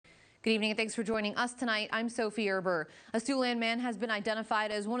Good evening and thanks for joining us tonight. I'm Sophie Erber. A Siouxland man has been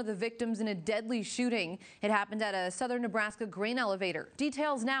identified as one of the victims in a deadly shooting. It happened at a southern Nebraska grain elevator.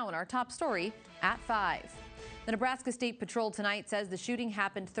 Details now in our top story at 5. The Nebraska State Patrol tonight says the shooting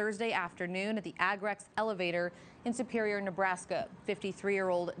happened Thursday afternoon at the Agrex elevator in Superior, Nebraska.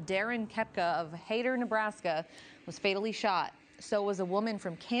 53-year-old Darren Kepka of Hayter, Nebraska was fatally shot. So was a woman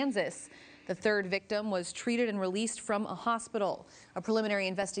from Kansas. The third victim was treated and released from a hospital. A preliminary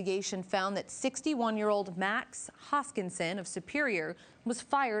investigation found that 61-year-old Max Hoskinson of Superior was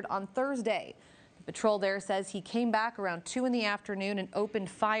fired on Thursday. The patrol there says he came back around 2 in the afternoon and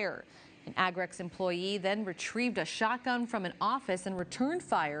opened fire. An Agrex employee then retrieved a shotgun from an office and returned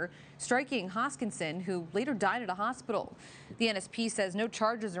fire, striking Hoskinson, who later died at a hospital. The NSP says no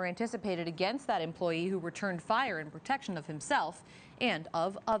charges are anticipated against that employee who returned fire in protection of himself and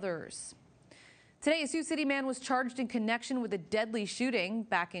of others. Today, a Sioux City man was charged in connection with a deadly shooting.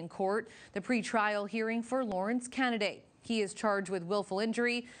 Back in court, the pretrial hearing for Lawrence Candidate. He is charged with willful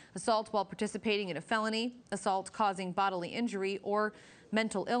injury, assault while participating in a felony, assault causing bodily injury or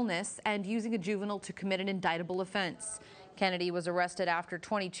mental illness, and using a juvenile to commit an indictable offense. Kennedy was arrested after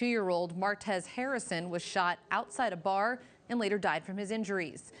 22-year-old Martez Harrison was shot outside a bar and later died from his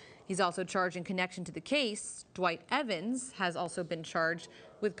injuries. He's also charged in connection to the case. Dwight Evans has also been charged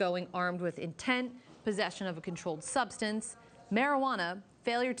with going armed with intent, possession of a controlled substance, marijuana,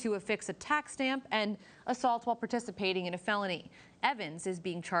 failure to affix a tax stamp, and assault while participating in a felony. Evans is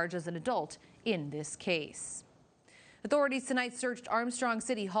being charged as an adult in this case. Authorities tonight searched Armstrong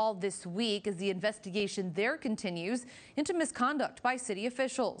City Hall this week as the investigation there continues into misconduct by city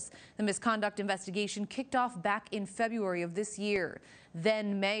officials. The misconduct investigation kicked off back in February of this year.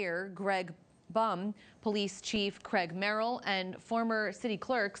 Then Mayor Greg Bum, Police Chief Craig Merrill, and former city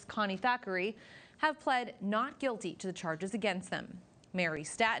clerks Connie Thackeray have pled not guilty to the charges against them. Mary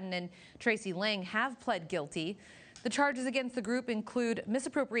Staton and Tracy Lang have pled guilty. The charges against the group include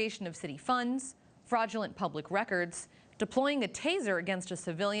misappropriation of city funds, fraudulent public records, deploying a taser against a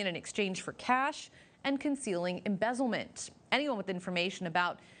civilian in exchange for cash, and concealing embezzlement. Anyone with information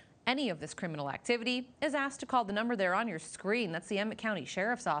about any of this criminal activity is asked to call the number there on your screen. That's the Emmett County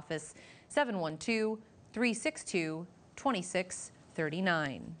Sheriff's Office,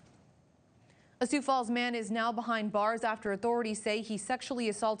 712-362-2639. A Sioux Falls man is now behind bars after authorities say he sexually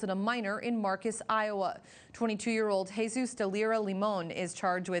assaulted a minor in Marcus, Iowa. 22-year-old Jesus de Lira Limon is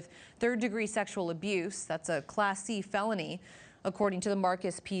charged with third-degree sexual abuse. That's a Class C felony. According to the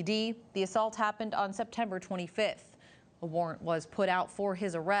Marcus PD, the assault happened on September 25th. A warrant was put out for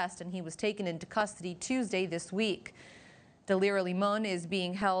his arrest, and he was taken into custody Tuesday this week. De Lira Limon is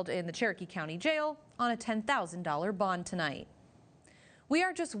being held in the Cherokee County Jail on a $10,000 bond tonight. We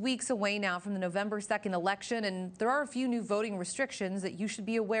are just weeks away now from the November 2nd election, and there are a few new voting restrictions that you should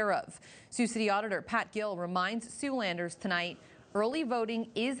be aware of. Sioux City Auditor Pat Gill reminds Siouxlanders tonight early voting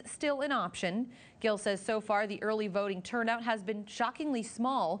is still an option. Gill says so far the early voting turnout has been shockingly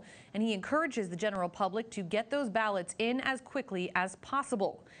small, and he encourages the general public to get those ballots in as quickly as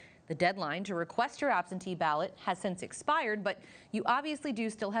possible. The deadline to request your absentee ballot has since expired, but you obviously do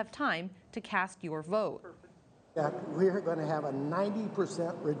still have time to cast your vote. That we're going to have a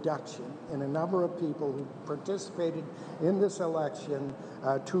 90% reduction in the number of people who participated in this election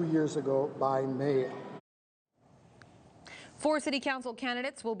 2 years ago by mail. 4 city council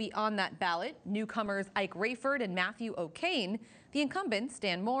candidates will be on that ballot. Newcomers Ike Rayford and Matthew O'Kane, the incumbents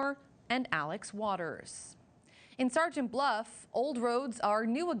Dan Moore and Alex Waters. In Sergeant Bluff, old roads are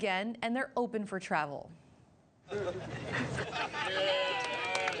new again and they're open for travel.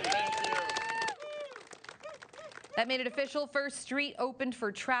 That made it official. First Street opened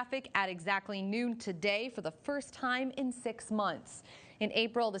for traffic at exactly noon today for the first time in 6 months. In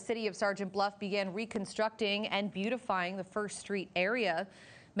April, the city of Sergeant Bluff began reconstructing and beautifying the First Street area.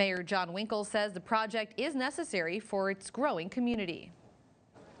 Mayor John Winkle says the project is necessary for its growing community.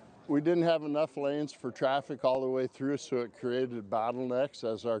 We didn't have enough lanes for traffic all the way through, so it created bottlenecks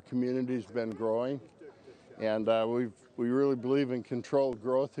as our community's been growing. And we really believe in controlled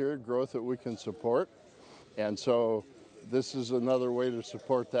growth here, growth that we can support. And so this is another way to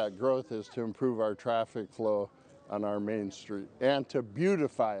support that growth, is to improve our traffic flow on our main street and to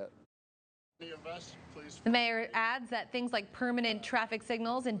beautify it. The mayor adds that things like permanent traffic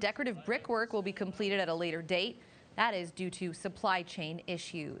signals and decorative brickwork will be completed at a later date. That is due to supply chain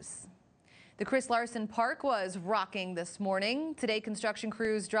issues. The Chris Larson Park was rocking this morning. Today, construction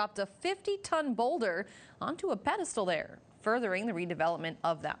crews dropped a 50-ton boulder onto a pedestal there, furthering the redevelopment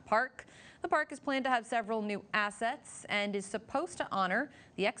of that park. The park is planned to have several new assets and is supposed to honor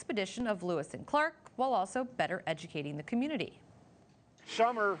the expedition of Lewis and Clark while also better educating the community.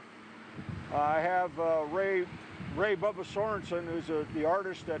 Summer I have Ray Bubba Sorensen, who's the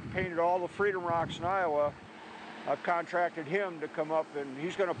artist that painted all the Freedom Rocks in Iowa. I've contracted him to come up, and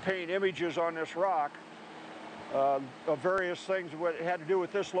he's going to paint images on this rock of various things what had to do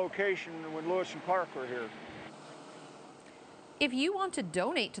with this location when Lewis and Clark were here. If you want to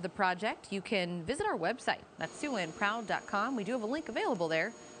donate to the project, you can visit our website. That's SiouxlandProud.com. We do have a link available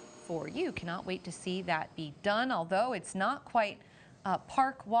there for you. Cannot wait to see that be done, although it's not quite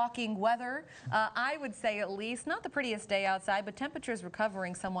park walking weather, I would say, at least. Not the prettiest day outside, but temperatures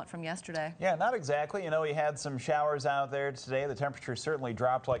recovering somewhat from yesterday. Yeah, not exactly. You know, we had some showers out there today. The temperature certainly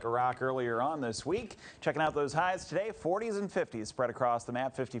dropped like a rock earlier on this week. Checking out those highs today, 40s and 50s spread across the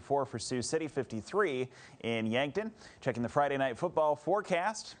map. 54 for Sioux City, 53 in Yankton. Checking the Friday night football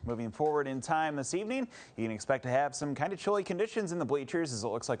forecast. Moving forward in time this evening, you can expect to have some kind of chilly conditions in the bleachers, as it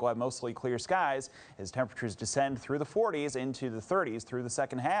looks like we'll have mostly clear skies as temperatures descend through the 40s into the 30s through the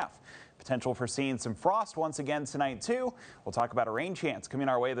second half. Potential for seeing some frost once again tonight too. We'll talk about a rain chance coming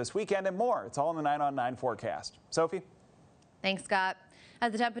our way this weekend and more. It's all in the 9 on 9 forecast. Sophie? Thanks, Scott.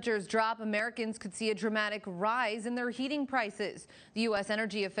 As the temperatures drop, Americans could see a dramatic rise in their heating prices. The U.S.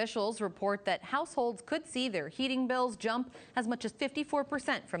 energy officials report that households could see their heating bills jump as much as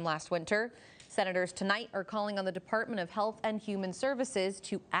 54% from last winter. Senators tonight are calling on the Department of Health and Human Services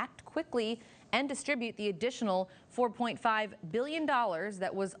to act quickly and distribute the additional $4.5 billion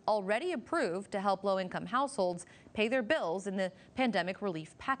that was already approved to help low-income households pay their bills in the pandemic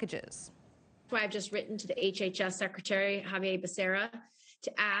relief packages. That's why I've just written to the HHS Secretary, Javier Becerra,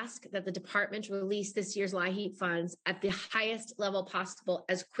 to ask that the department release this year's LIHEAP funds at the highest level possible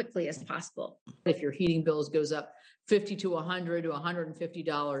as quickly as possible. If your heating bills goes up $50 to $100 to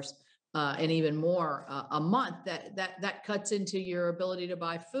 $150 and even more a month, that cuts into your ability to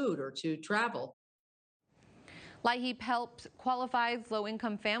buy food or to travel. LIHEAP helps qualifies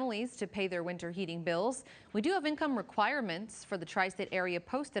low-income families to pay their winter heating bills. We do have income requirements for the tri-state area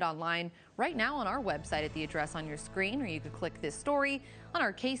posted online right now on our website at the address on your screen, or you could click this story on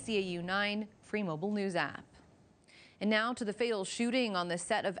our KCAU 9 free mobile news app. And now to the fatal shooting on the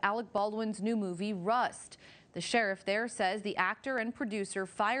set of Alec Baldwin's new movie, Rust. The sheriff there says the actor and producer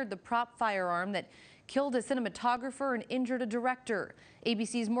fired the prop firearm that killed a cinematographer and injured a director.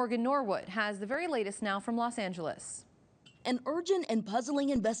 ABC's Morgan Norwood has the very latest now from Los Angeles. An urgent and puzzling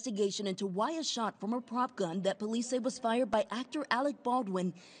investigation into why a shot from a prop gun that police say was fired by actor Alec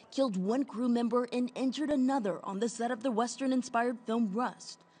Baldwin killed one crew member and injured another on the set of the Western-inspired film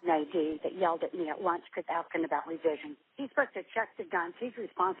Rust. No dude that yelled at me at lunch because asking about revision. He's supposed to check the guns. He's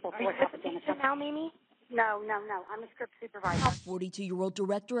responsible for what happened in the now, Mimi? No. I'm a script supervisor. 42-year-old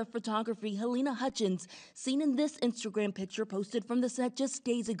director of photography Helena Hutchins, seen in this Instagram picture posted from the set just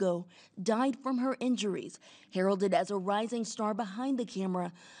days ago, died from her injuries. Heralded as a rising star behind the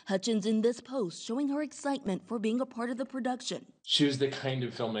camera, Hutchins in this post showing her excitement for being a part of the production. She was the kind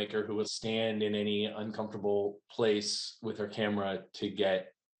of filmmaker who would stand in any uncomfortable place with her camera to get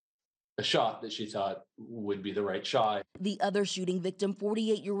a shot that she thought would be the right shot. The other shooting victim,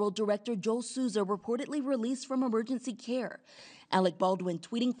 48-year-old director Joel Souza, reportedly released from emergency care. Alec Baldwin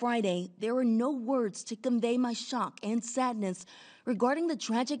tweeting Friday, "There are no words to convey my shock and sadness regarding the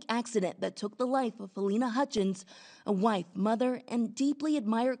tragic accident that took the life of Helena Hutchins, a wife, mother, and deeply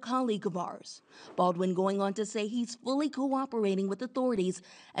admired colleague of ours." Baldwin going on to say he's fully cooperating with authorities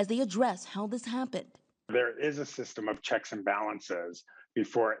as they address how this happened. There is a system of checks and balances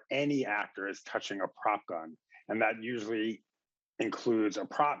before any actor is touching a prop gun. And that usually includes a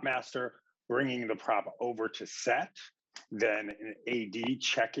prop master bringing the prop over to set, then an AD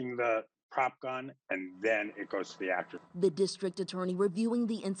checking the prop gun, and then it goes to the actor. The district attorney reviewing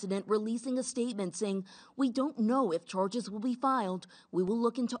the incident, releasing a statement saying, "We don't know if charges will be filed. We will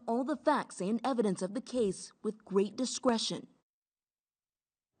look into all the facts and evidence of the case with great discretion."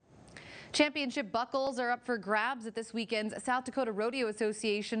 Championship buckles are up for grabs at this weekend's South Dakota Rodeo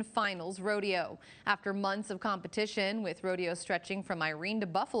Association Finals Rodeo. After months of competition, with rodeo stretching from Irene to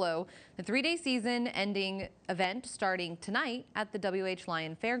Buffalo, the three-day season-ending event starting tonight at the WH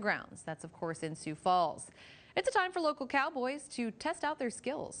Lyon Fairgrounds. That's, of course, in Sioux Falls. It's a time for local cowboys to test out their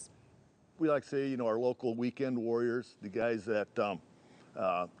skills. We like to say, our local weekend warriors, the guys that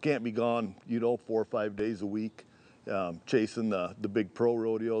can't be gone, 4 or 5 days a week. Chasing the big pro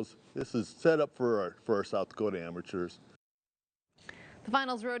rodeos. This is set up for our South Dakota amateurs. The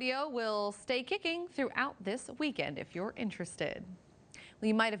Finals Rodeo will stay kicking throughout this weekend if you're interested. Well,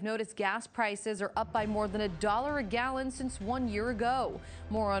 you might have noticed gas prices are up by more than $1 a gallon since 1 year ago.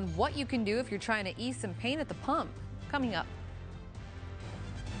 More on what you can do if you're trying to ease some pain at the pump coming up.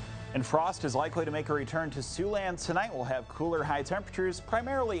 And frost is likely to make a return to Siouxland tonight. We'll have cooler high temperatures,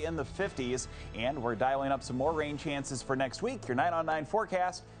 primarily in the 50s, and we're dialing up some more rain chances for next week. Your 9 on 9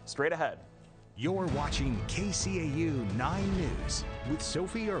 forecast straight ahead. You're watching KCAU 9 News with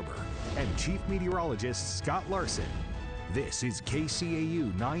Sophie Erber and Chief Meteorologist Scott Larson. This is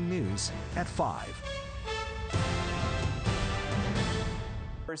KCAU 9 News at 5.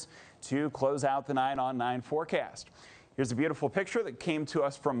 To close out the 9 on 9 forecast. Here's a beautiful picture that came to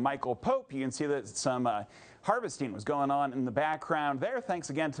us from Michael Pope. You can see that some harvesting was going on in the background there. Thanks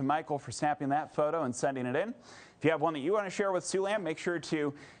again to Michael for snapping that photo and sending it in. If you have one that you want to share with Siouxland, make sure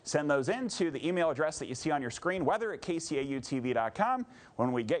to send those in to the email address that you see on your screen, weather@kcautv.com.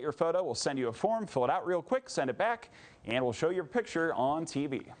 When we get your photo, we'll send you a form, fill it out real quick, send it back, and we'll show your picture on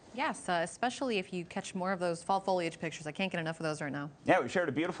TV. Yes, especially if you catch more of those fall foliage pictures. I can't get enough of those right now. Yeah, we shared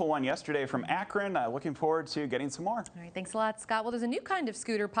a beautiful one yesterday from Akron. Looking forward to getting some more. All right, thanks a lot, Scott. Well, there's a new kind of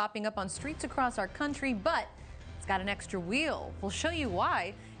scooter popping up on streets across our country, but it's got an extra wheel. We'll show you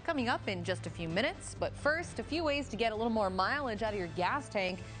why coming up in just a few minutes. But first, a few ways to get a little more mileage out of your gas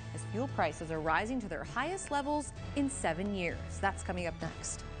tank as fuel prices are rising to their highest levels in 7 years. That's coming up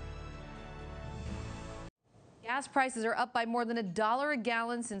next. Gas prices are up by more than $1 a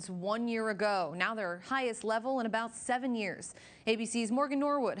gallon since 1 year ago. Now their highest level in about 7 years. ABC's Morgan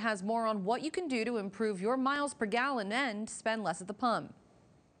Norwood has more on what you can do to improve your miles per gallon and spend less at the pump.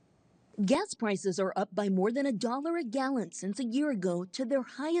 Gas prices are up by more than $1 a gallon since a year ago to their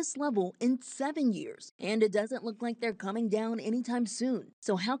highest level in 7 years. And it doesn't look like they're coming down anytime soon.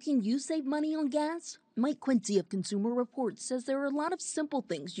 So how can you save money on gas? Mike Quincy of Consumer Reports says there are a lot of simple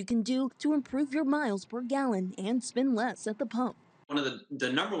things you can do to improve your miles per gallon and spend less at the pump. One of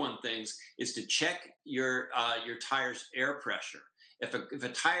the number one things is to check your tire's air pressure. If a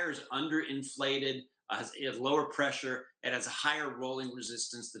tire is underinflated, has lower pressure, it has a higher rolling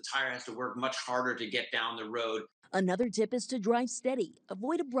resistance, the tire has to work much harder to get down the road. Another tip is to drive steady.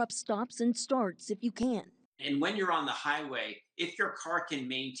 Avoid abrupt stops and starts if you can. And when you're on the highway, if your car can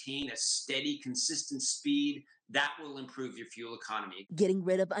maintain a steady, consistent speed, that will improve your fuel economy. Getting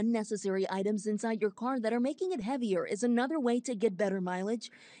rid of unnecessary items inside your car that are making it heavier is another way to get better mileage.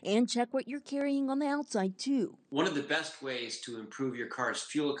 And check what you're carrying on the outside, too. One of the best ways to improve your car's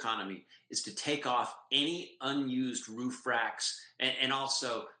fuel economy is to take off any unused roof racks. And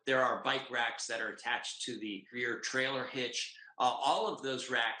also, there are bike racks that are attached to the rear trailer hitch. All of those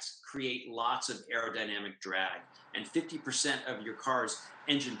racks create lots of aerodynamic drag, and 50% of your car's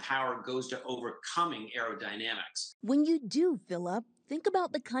engine power goes to overcoming aerodynamics. When you do fill up, think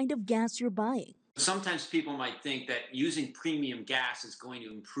about the kind of gas you're buying. Sometimes people might think that using premium gas is going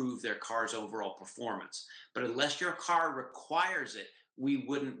to improve their car's overall performance, but unless your car requires it, we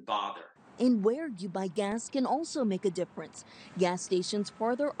wouldn't bother. And where you buy gas can also make a difference. Gas stations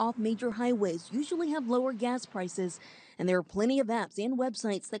farther off major highways usually have lower gas prices, and there are plenty of apps and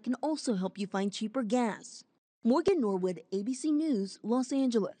websites that can also help you find cheaper gas. Morgan Norwood, ABC News, Los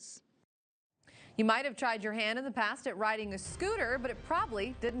Angeles. You might have tried your hand in the past at riding a scooter, but it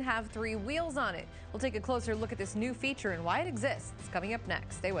probably didn't have 3 wheels on it. We'll take a closer look at this new feature and why it exists coming up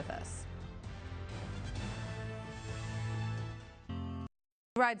next. Stay with us.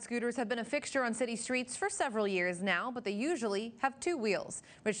 Ride scooters have been a fixture on city streets for several years now, but they usually have 2 wheels.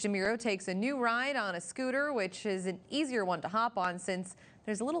 Rich DeMuro takes a new ride on a scooter, which is an easier one to hop on since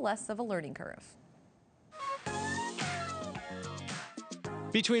there's a little less of a learning curve.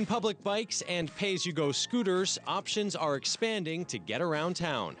 Between public bikes and pay-as-you-go scooters, options are expanding to get around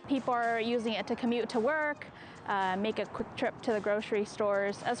town. People are using it to commute to work, make a quick trip to the grocery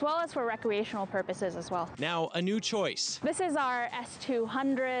stores, as well as for recreational purposes as well. Now, a new choice. This is our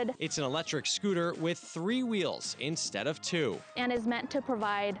S200. It's an electric scooter with 3 wheels instead of 2. And is meant to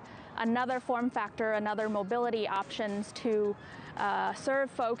provide another form factor, another mobility options to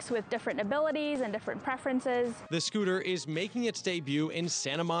serve folks with different abilities and different preferences. The scooter is making its debut in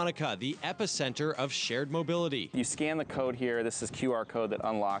Santa Monica, the epicenter of shared mobility. You scan the code here. This is QR code that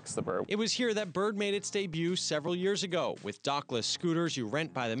unlocks the Bird. It was here that Bird made its debut several years ago with dockless scooters you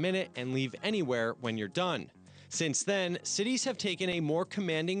rent by the minute and leave anywhere when you're done. Since then, cities have taken a more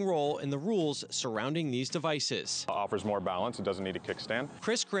commanding role in the rules surrounding these devices. Offers more balance. It doesn't need a kickstand.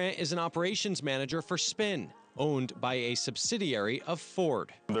 Chris Grant is an operations manager for Spin, owned by a subsidiary of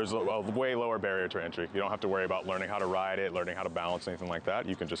Ford. There's a way lower barrier to entry. You don't have to worry about learning how to ride it, learning how to balance, anything like that.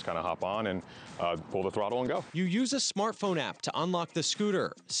 You can just kind of hop on and pull the throttle and go. You use a smartphone app to unlock the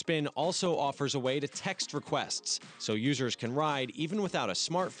scooter. Spin also offers a way to text requests, so users can ride even without a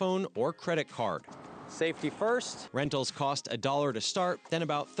smartphone or credit card. Safety first. Rentals cost $1 to start, then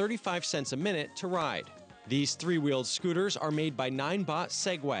about 35 cents a minute to ride. These three-wheeled scooters are made by Ninebot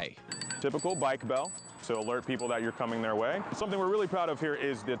Segway. Typical bike bell to alert people that you're coming their way. Something we're really proud of here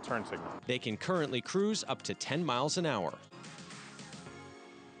is the turn signal. They can currently cruise up to 10 miles an hour.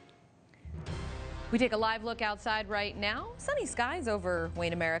 We take a live look outside right now. Sunny skies over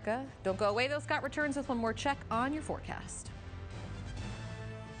Wayne, America. Don't go away though. Scott returns with one more check on your forecast.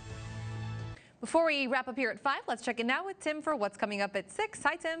 Before we wrap up here at 5, let's check in now with Tim for what's coming up at 6.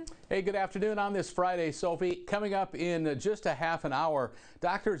 Hi, Tim. Hey, good afternoon on this Friday, Sophie. Coming up in just a half an hour,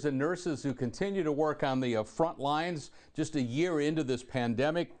 doctors and nurses who continue to work on the front lines just a year into this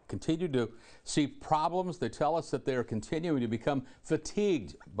pandemic continue to see problems. They tell us that they're continuing to become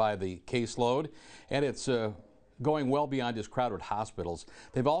fatigued by the caseload, and it's going well beyond just crowded hospitals.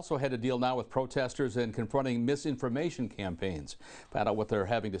 They've also had to deal now with protesters and confronting misinformation campaigns. Find out what they're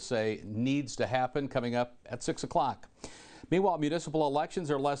having to say needs to happen coming up at 6 o'clock. Meanwhile, municipal elections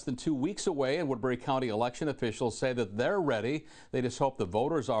are less than 2 weeks away, and Woodbury County election officials say that they're ready. They just hope the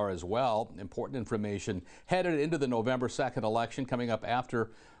voters are as well. Important information headed into the November 2nd election coming up after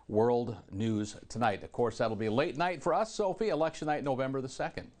World News Tonight. Of course, that'll be a late night for us, Sophie. Election night, November the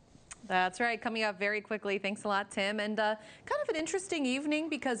 2nd. That's right, coming up very quickly. Thanks a lot, Tim. And kind of an interesting evening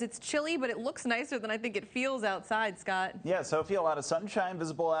because it's chilly, but it looks nicer than I think it feels outside, Scott. Yeah, Sophie, a lot of sunshine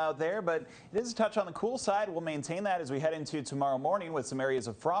visible out there, but it is a touch on the cool side. We'll maintain that as we head into tomorrow morning with some areas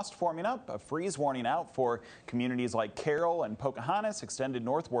of frost forming up, a freeze warning out for communities like Carroll and Pocahontas, extended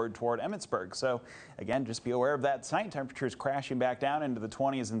northward toward Emmitsburg. So again, just be aware of that tonight. Temperatures crashing back down into the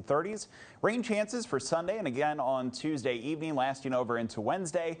 20s and 30s. Rain chances for Sunday and again on Tuesday evening, lasting over into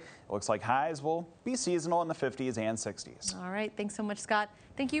Wednesday. It looks like highs will be seasonal in the 50s and 60s. All right. Thanks so much, Scott.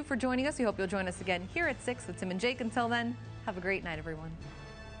 Thank you for joining us. We hope you'll join us again here at 6 with Tim and Jake. Until then, have a great night, everyone.